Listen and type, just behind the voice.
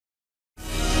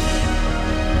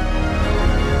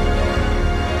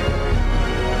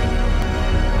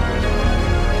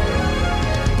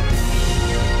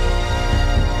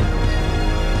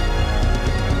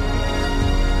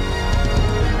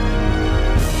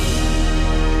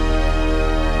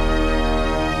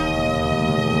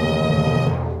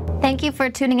you for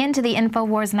tuning in to the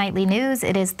InfoWars Nightly News.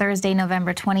 It is Thursday,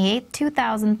 November 28th,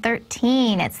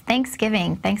 2013. It's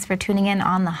Thanksgiving. Thanks for tuning in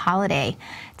on the holiday.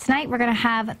 Tonight we're going to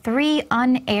have 3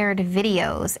 unaired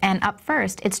videos. And up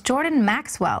first, it's Jordan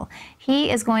Maxwell. He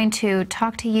is going to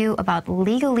talk to you about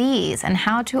legalese and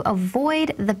how to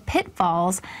avoid the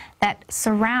pitfalls that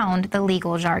surround the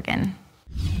legal jargon.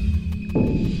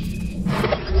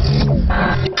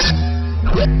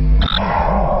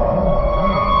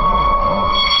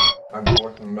 I'm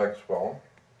Jordan Maxwell.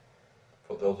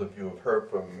 For those of you who have heard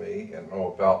from me and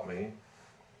know about me,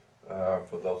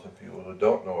 for those of you who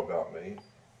don't know about me,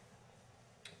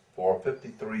 for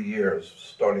 53 years,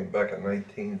 starting back in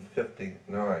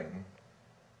 1959,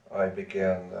 I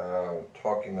began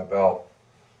talking about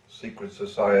secret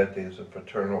societies and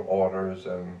fraternal orders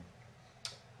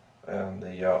and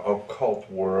the occult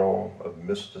world of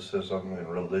mysticism and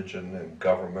religion and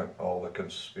government, all the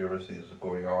conspiracies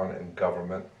going on in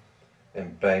government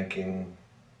and banking,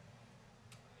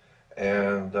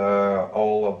 and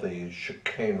all of the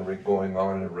chicanery going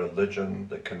on in religion,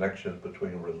 the connections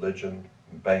between religion,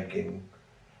 banking,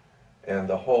 and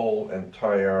the whole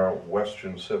entire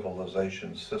Western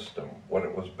civilization system, what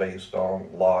it was based on: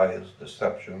 lies,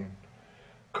 deception,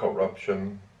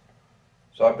 corruption.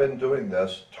 So I've been doing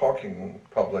this, talking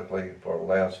publicly for the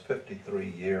last 53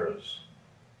 years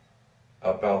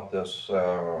about this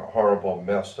horrible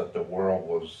mess that the world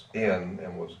was in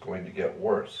and was going to get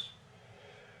worse.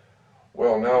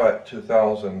 Well, now at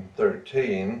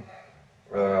 2013,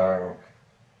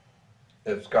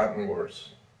 it's gotten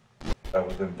worse. I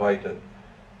was invited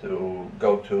to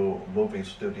go to movie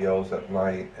studios at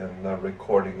night and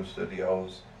recording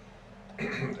studios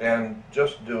and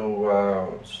just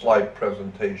do slide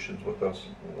presentations with a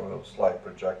slide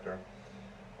projector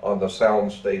on the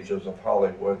sound stages of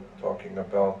Hollywood, talking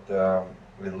about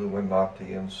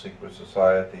Illuminati and secret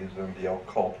societies and the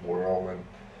occult world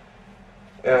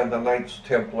and the Knights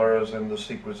Templars and the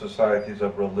secret societies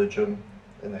of religion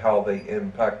and how they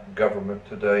impact government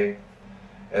today.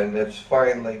 And it's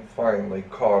finally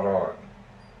caught on.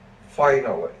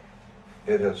 Finally,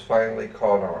 it has finally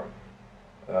caught on.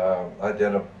 I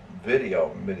did a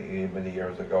video many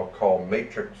years ago called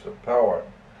Matrix of Power.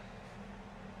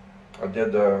 I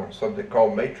did something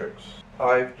called Matrix.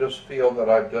 I just feel that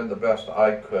I've done the best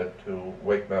I could to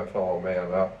wake my fellow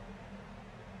man up.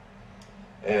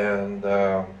 And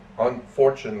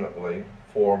unfortunately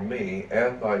for me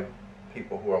and my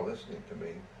people who are listening to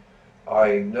me,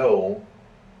 I know,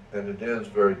 and it is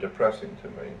very depressing to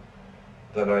me,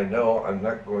 that I know I'm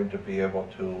not going to be able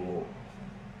to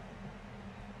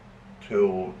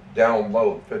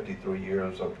download 53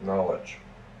 years of knowledge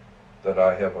that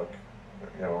I have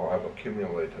I've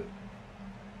accumulated.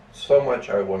 So much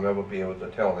I will never be able to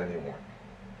tell anyone.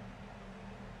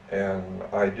 And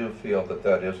I do feel that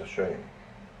that is a shame,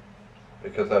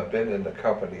 because I've been in the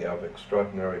company of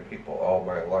extraordinary people all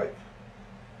my life.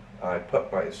 I put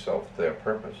myself there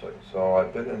purposely. So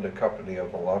I've been in the company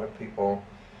of a lot of people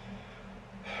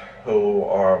who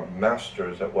are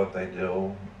masters at what they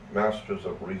do, masters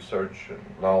of research and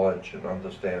knowledge and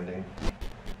understanding.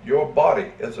 Your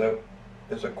body is a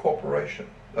corporation.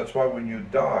 That's why when you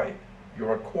die,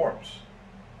 you're a corpse,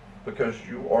 because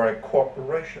you are a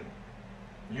corporation.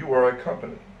 You are a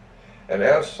company. And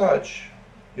as such,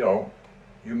 you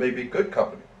may be good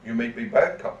company, you may be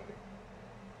bad company,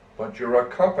 but you're a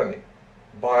company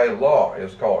by law.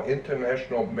 It's called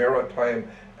International Maritime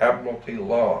Admiralty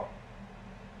Law.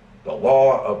 The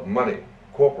law of money,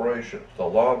 corporations, the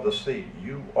law of the sea.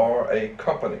 You are a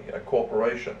company, a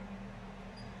corporation.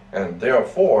 And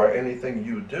therefore, anything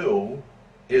you do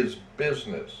is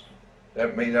business.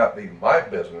 That may not be my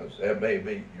business, it may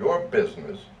be your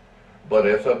business, but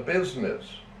it's a business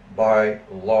by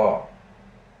law.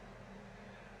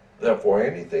 Therefore,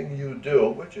 anything you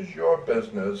do, which is your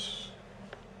business,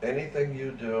 anything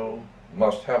you do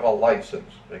must have a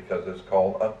license, because it's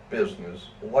called a business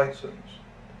license.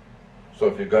 So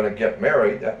if you're going to get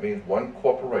married, that means one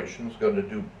corporation is going to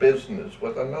do business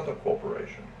with another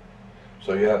corporation.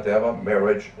 So you have to have a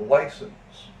marriage license.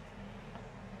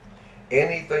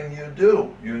 Anything you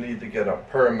do, you need to get a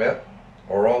permit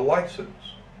or a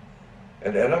license.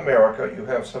 And in America, you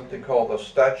have something called the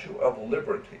Statue of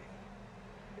Liberty.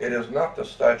 It is not the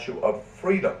Statue of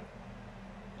Freedom.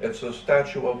 It's the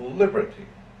Statue of Liberty.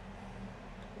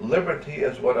 Liberty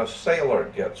is what a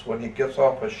sailor gets when he gets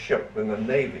off a ship in the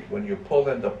Navy. When you pull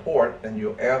into port and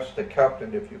you ask the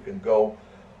captain if you can go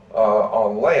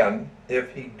on land,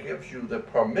 if he gives you the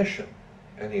permission,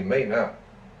 and he may not.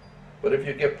 But if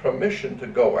you get permission to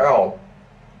go out,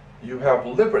 you have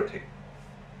liberty.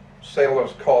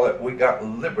 Sailors call it, we got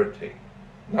liberty.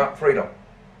 not freedom.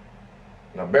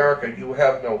 In America, you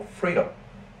have no freedom.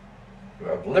 You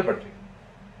have liberty.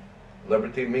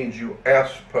 Liberty means you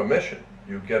ask permission.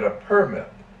 You get a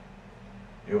permit.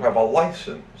 You have a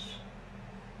license.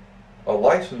 A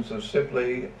license is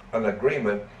simply an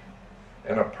agreement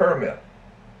and a permit.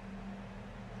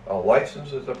 A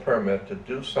license is a permit to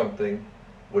do something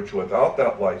which without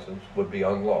that license would be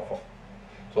unlawful.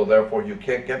 So therefore you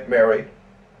can't get married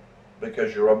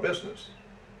because you're a business.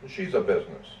 She's a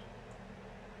business.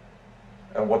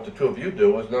 And what the two of you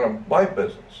do is none of my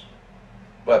business.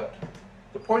 But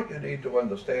the point you need to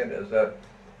understand is that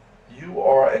you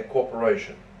are a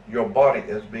corporation. Your body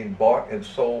is being bought and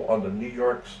sold on the New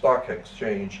York Stock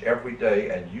Exchange every day,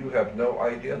 and you have no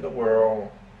idea in the world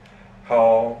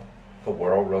how the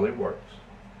world really works.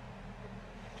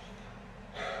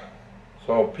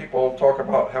 So people talk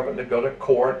about having to go to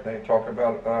court. They talk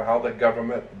about how the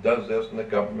government does this and the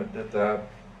government did that.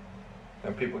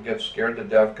 And people get scared to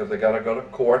death because they got to go to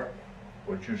court,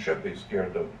 which you should be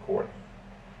scared of court.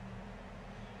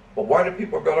 But why do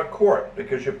people go to court?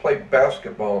 Because you play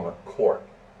basketball on a court.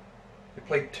 You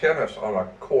play tennis on a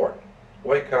court.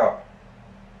 Wake up.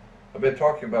 I've been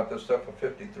talking about this stuff for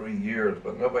 53 years,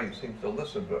 but nobody seems to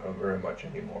listen to it very much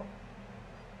anymore.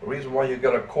 The reason why you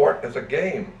go to court is a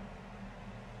game.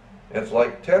 It's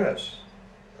like tennis.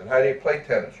 And how do you play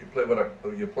tennis? You play with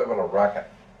a racket.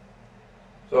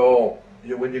 So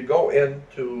when you go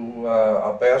into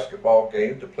a basketball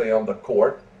game to play on the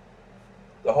court,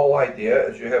 the whole idea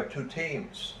is you have two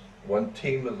teams. One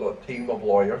team is a team of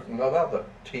lawyers and another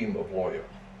team of lawyers.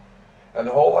 And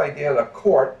the whole idea of the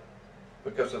court,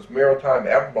 because it's maritime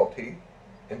admiralty,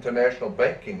 international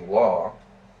banking law,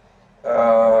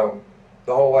 the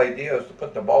whole idea is to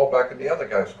put the ball back in the other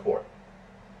guy's court.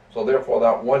 So therefore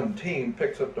that one team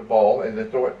picks up the ball and they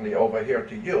throw it over here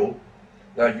to you.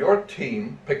 Now your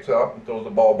team picks it up and throws the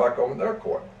ball back over their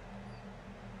court.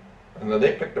 And then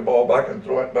they pick the ball back and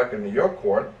throw it back into your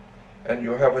court, and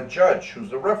you have a judge who's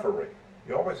the referee.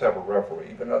 You always have a referee.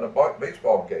 Even at a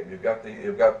baseball game, you've got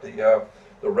the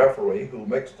referee who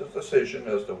makes the decision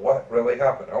as to what really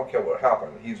happened. I don't care what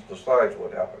happened. He decides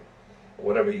what happened.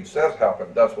 Whatever he says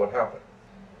happened, that's what happened.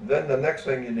 Then the next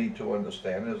thing you need to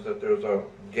understand is that there's a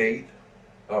gate,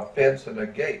 a fence and a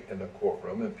gate in the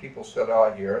courtroom, and people sit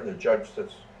out here and the judge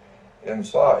sits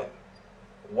inside.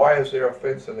 Why is there a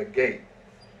fence and a gate?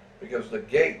 Because the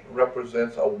gate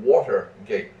represents a water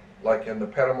gate, like in the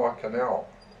Panama Canal.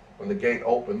 When the gate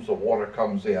opens, the water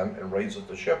comes in and raises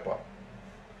the ship up.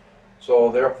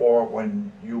 So therefore,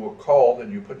 when you were called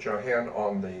and you put your hand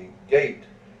on the gate,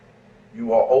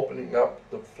 you are opening up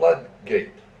the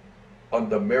floodgate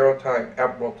under maritime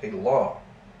admiralty law.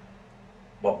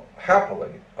 But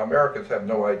happily, Americans have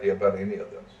no idea about any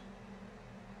of this.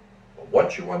 But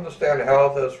once you understand how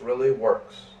this really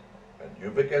works, and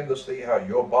you begin to see how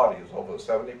your body is over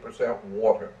 70%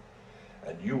 water,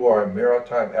 and you are a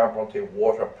maritime admiralty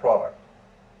water product,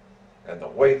 and the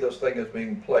way this thing is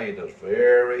being played is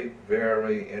very,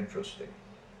 very interesting.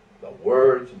 The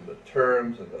words and the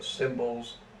terms and the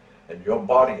symbols, and your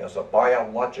body is a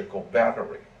biological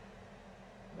battery.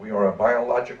 We are a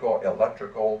biological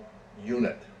electrical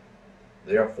unit.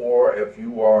 Therefore, if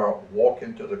you walk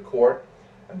into the court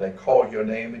and they call your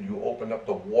name and you open up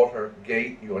the water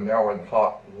gate, you are now in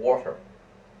hot water.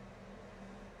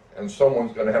 And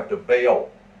someone's going to have to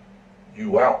bail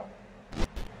you out.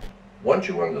 Once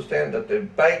you understand that the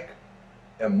bank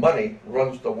and money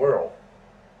runs the world,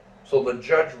 so the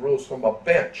judge rules from a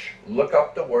bench. Look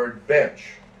up the word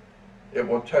bench. It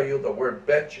will tell you the word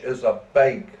bench is a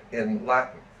bank in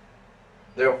Latin.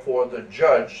 Therefore, the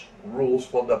judge rules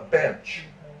for the bench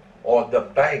or the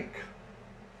bank.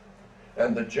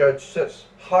 And the judge sits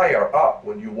higher up.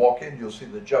 When you walk in, you'll see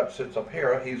the judge sits up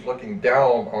here. He's looking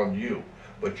down on you,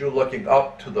 but you're looking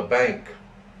up to the bank,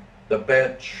 the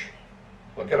bench.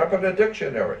 Look it up in the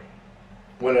dictionary.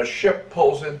 When a ship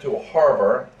pulls into a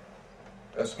harbor,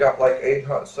 it's got like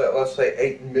let's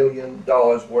say $8 million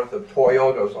worth of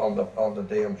Toyotas on the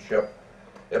damn ship.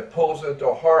 It pulls into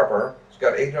a harbor. It's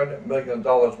got $800 million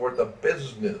worth of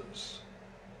business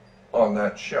on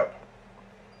that ship.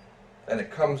 And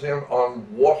it comes in on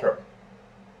water.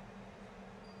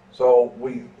 So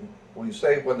we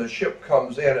say when the ship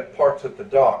comes in, it parks at the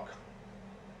dock.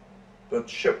 The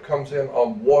ship comes in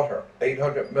on water.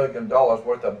 $800 million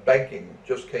worth of banking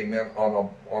just came in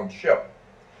on ship.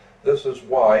 This is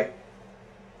why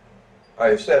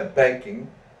I said banking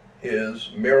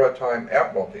is maritime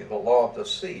admiralty, the law of the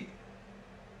sea.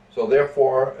 So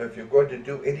therefore, if you're going to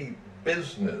do any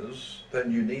business,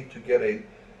 then you need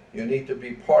to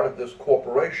be part of this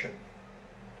corporation.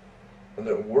 And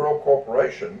the World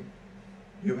Corporation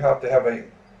you have to have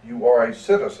you are a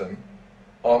citizen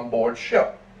on board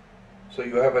ship. So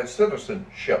you have a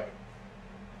citizenship,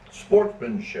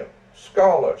 sportsmanship,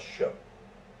 scholarship,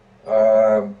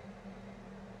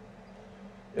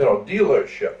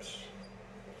 dealerships,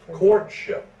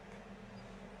 courtship.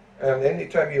 And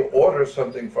anytime you order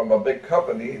something from a big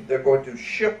company, they're going to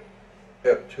ship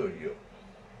it to you.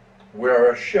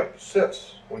 Where a ship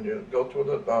sits, when you go to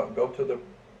the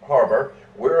harbor,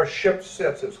 where a ship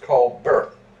sits is called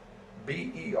berth.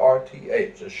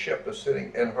 B-E-R-T-H. A ship is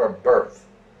sitting in her berth.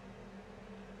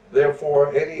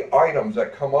 Therefore, any items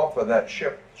that come off of that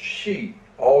ship,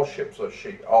 all ships are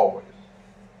she, always.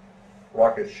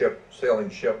 Rocket ship, sailing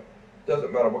ship,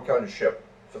 doesn't matter what kind of ship.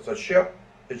 If it's a ship,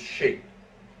 it's she.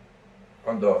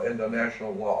 Under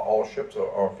international law, all ships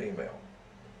are female.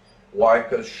 Why?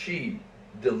 Because she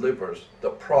delivers the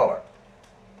product.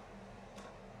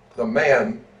 The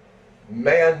man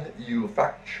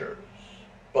manufactures,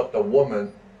 but the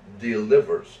woman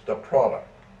delivers the product.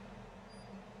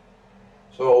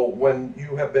 So when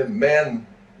you have been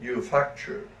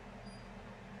manufactured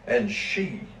and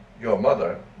she, your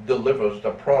mother, delivers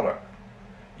the product,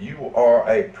 you are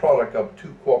a product of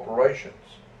two corporations.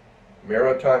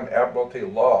 Maritime Admiralty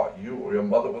law, your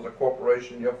mother was a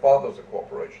corporation, your father's a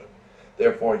corporation.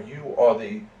 Therefore, you are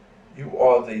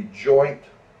the joint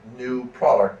new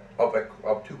product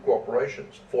of two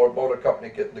corporations. Ford Motor Company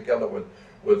getting together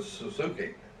with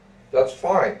Suzuki. That's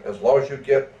fine, as long as you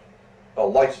get a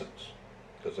license,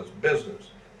 because it's business.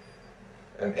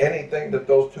 And anything that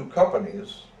those two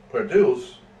companies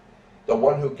produce, the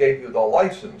one who gave you the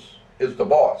license is the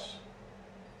boss.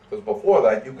 Because before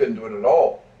that, you couldn't do it at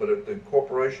all. But if the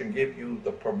corporation gave you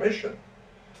the permission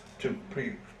to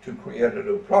create a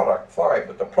new product, fine,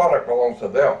 but the product belongs to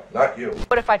them, not you.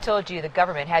 What if I told you the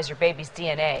government has your baby's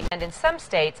DNA? And in some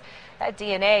states, that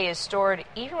DNA is stored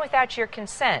even without your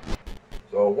consent.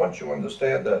 So once you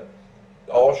understand that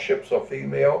all ships are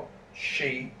female,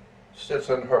 she sits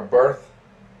in her berth,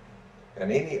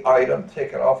 and any item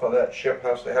taken off of that ship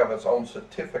has to have its own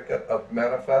certificate of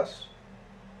manifest.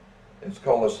 It's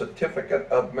called a certificate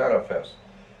of manifest.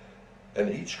 And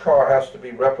each car has to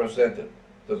be represented.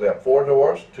 Does it have 4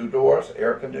 doors, 2 doors,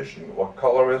 air conditioning? What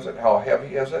color is it? How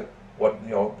heavy is it? What,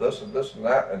 this and this and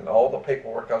that, and all the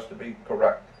paperwork has to be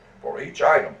correct for each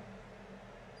item.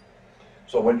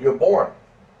 So when you're born,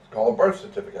 it's called a birth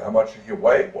certificate. How much did you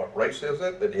weigh? What race is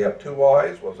it? Did he have 2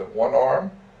 eyes? Was it 1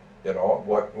 arm?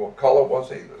 What color was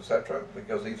he, etc.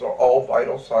 Because these are all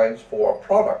vital signs for a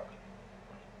product.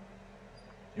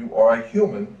 You are a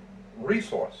human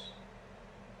resource.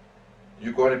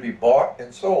 You're going to be bought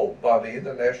and sold by the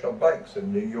international banks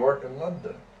in New York and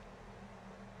London.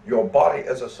 Your body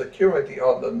is a security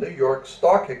on the New York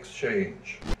Stock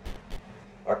Exchange.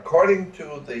 According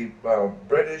to the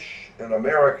British and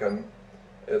American,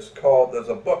 it's called, there's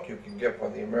a book you can get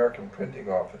from the American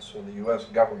Printing Office or the U.S.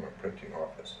 Government Printing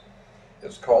Office.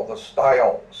 It's called the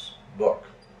Styles book.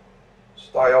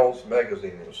 Styles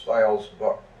magazine, the Styles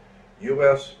book.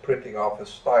 U.S. Printing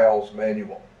Office Styles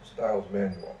Manual. Styles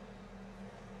Manual.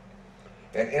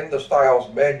 And in the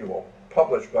Styles Manual,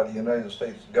 published by the United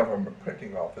States Government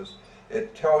Printing Office,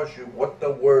 it tells you what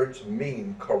the words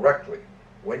mean correctly.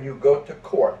 When you go to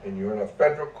court, and you're in a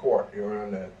federal court, you're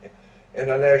in an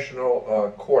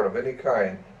international court of any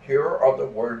kind, here are the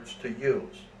words to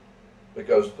use.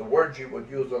 Because the words you would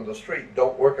use on the street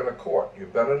don't work in a court. You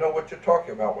better know what you're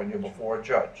talking about when you're before a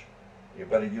judge. You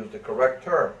better use the correct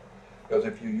term. Because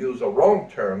if you use a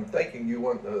wrong term, thinking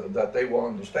that they will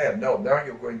understand, no, now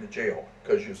you're going to jail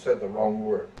because you said the wrong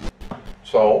word.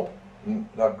 So,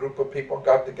 a group of people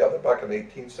got together back in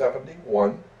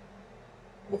 1871,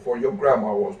 before your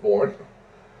grandma was born,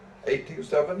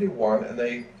 1871, and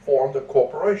they formed a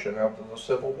corporation after the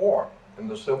Civil War. In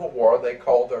the Civil War, they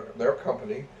called their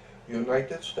company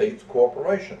United States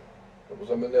Corporation. It was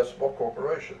a municipal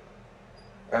corporation.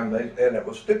 And it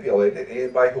was stipulated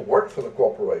anybody who worked for the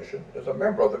corporation is a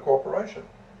member of the corporation.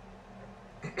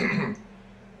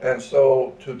 And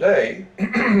so today,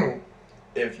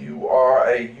 if you are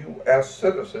a U.S.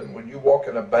 citizen, when you walk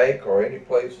in a bank or any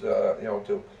place,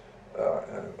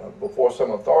 before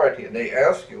some authority, and they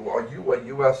ask you, are you a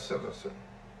U.S. citizen?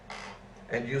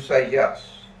 And you say yes.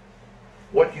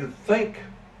 What you think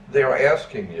they're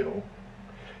asking you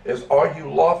is, are you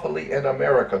lawfully in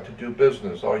America to do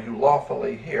business? Are you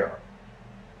lawfully here?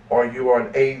 Are you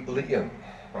an alien,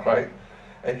 right?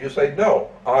 And you say,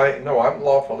 no, I'm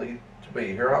lawfully to be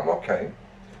here, I'm okay.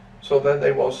 So then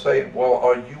they will say, well,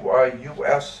 are you a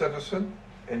U.S. citizen?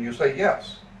 And you say,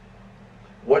 yes.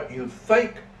 What you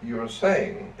think you're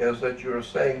saying is that you're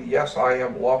saying, yes, I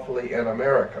am lawfully in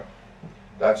America.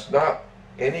 That's not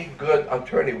Any good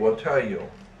attorney will tell you,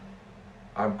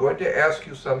 I'm going to ask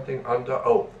you something under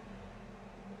oath.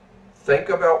 Think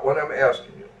about what I'm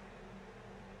asking you.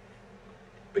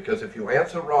 Because if you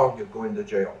answer wrong, you're going to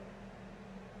jail.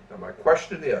 Now my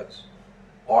question is,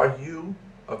 are you,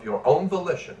 of your own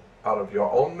volition, out of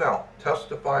your own mouth,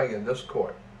 testifying in this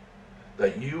court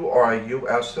that you are a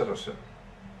U.S. citizen?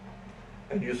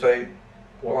 And you say,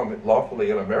 well, I'm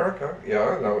lawfully in America,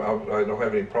 yeah, and I don't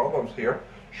have any problems here.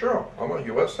 Sure, I'm a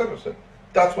U.S. citizen.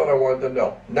 That's what I wanted to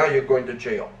know. Now you're going to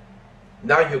jail.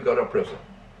 Now you go to prison.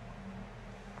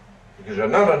 Because you're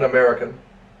not an American.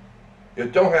 You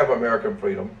don't have American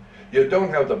freedom. You don't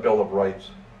have the Bill of Rights.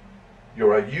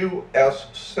 You're a U.S.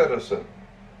 citizen.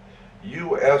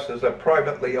 U.S. is a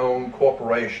privately owned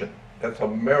corporation. It's a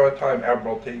maritime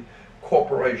admiralty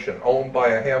corporation owned by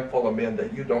a handful of men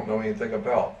that you don't know anything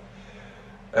about.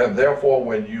 And therefore,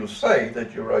 when you say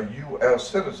that you're a U.S.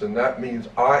 citizen, that means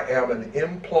I am an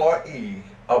employee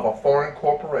of a foreign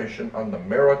corporation under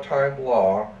maritime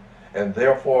law, and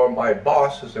therefore my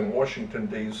boss is in Washington,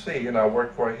 D.C., and I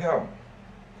work for him.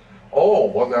 Oh,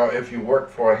 well now if you work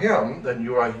for him, then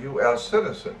you are a U.S.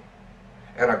 citizen.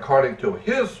 And according to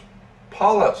his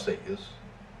policies,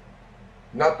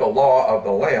 not the law of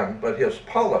the land, but his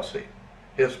policy.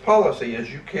 His policy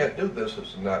is you can't do this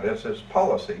and that. It's his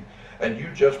policy. And you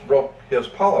just broke his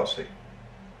policy.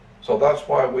 So that's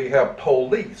why we have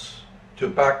police to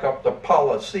back up the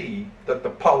policy that the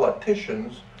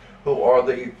politicians who are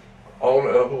the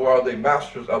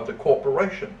masters of the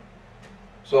corporation.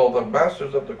 So the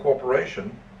masters of the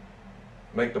corporation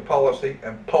make the policy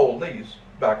and police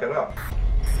back it up.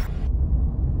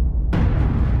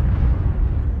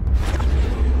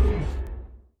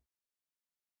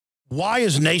 Why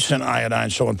is nascent iodine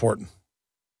so important?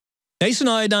 Nascent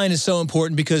iodine is so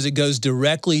important because it goes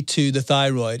directly to the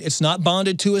thyroid. It's not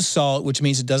bonded to a salt, which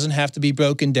means it doesn't have to be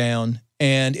broken down,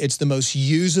 and it's the most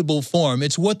usable form.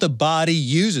 It's what the body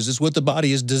uses. It's what the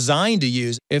body is designed to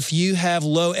use. If you have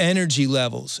low energy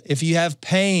levels, if you have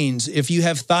pains, if you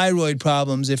have thyroid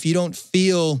problems, if you don't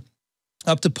feel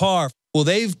up to par, well,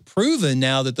 they've proven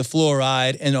now that the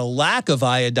fluoride and a lack of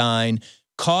iodine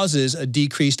causes a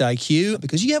decreased IQ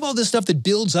because you have all this stuff that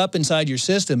builds up inside your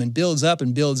system and builds up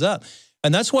and builds up.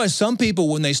 And that's why some people,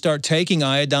 when they start taking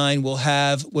iodine, will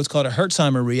have what's called a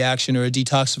Herxheimer reaction or a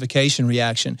detoxification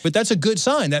reaction. But that's a good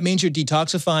sign. That means you're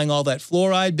detoxifying all that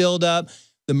fluoride buildup,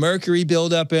 the mercury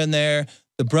buildup in there,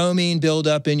 the bromine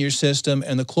buildup in your system,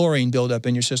 and the chlorine buildup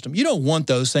in your system. You don't want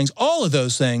those things. All of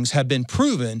those things have been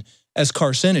proven as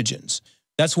carcinogens.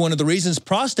 That's one of the reasons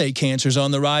prostate cancer is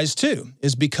on the rise too,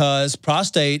 is because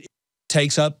prostate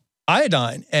takes up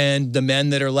iodine, and the men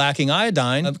that are lacking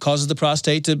iodine causes the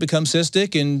prostate to become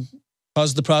cystic and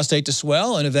causes the prostate to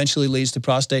swell and eventually leads to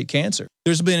prostate cancer.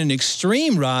 There's been an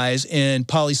extreme rise in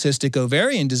polycystic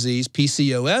ovarian disease,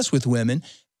 PCOS, with women,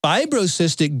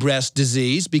 fibrocystic breast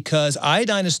disease, because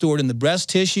iodine is stored in the breast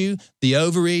tissue, the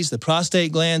ovaries, the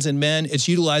prostate glands in men. It's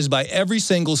utilized by every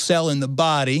single cell in the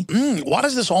body. Why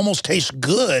does this almost taste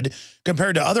good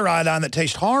compared to other iodine that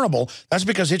tastes horrible? That's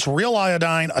because it's real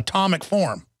iodine atomic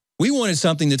form. We wanted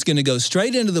something that's going to go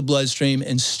straight into the bloodstream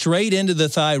and straight into the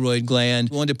thyroid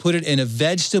gland. We wanted to put it in a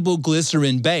vegetable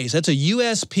glycerin base. That's a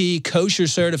USP kosher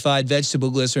certified vegetable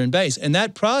glycerin base. And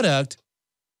that product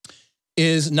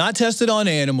is not tested on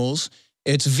animals.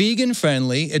 It's vegan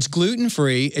friendly. It's gluten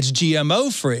free. It's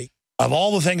GMO free. Of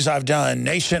all the things I've done,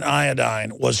 nascent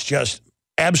iodine was just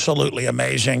absolutely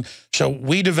amazing. So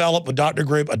we developed with Dr.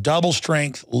 Group a double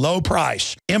strength, low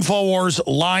price.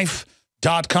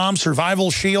 InfoWarsLife.com,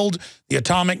 Survival Shield, the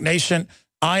atomic nascent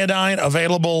iodine,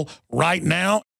 available right now.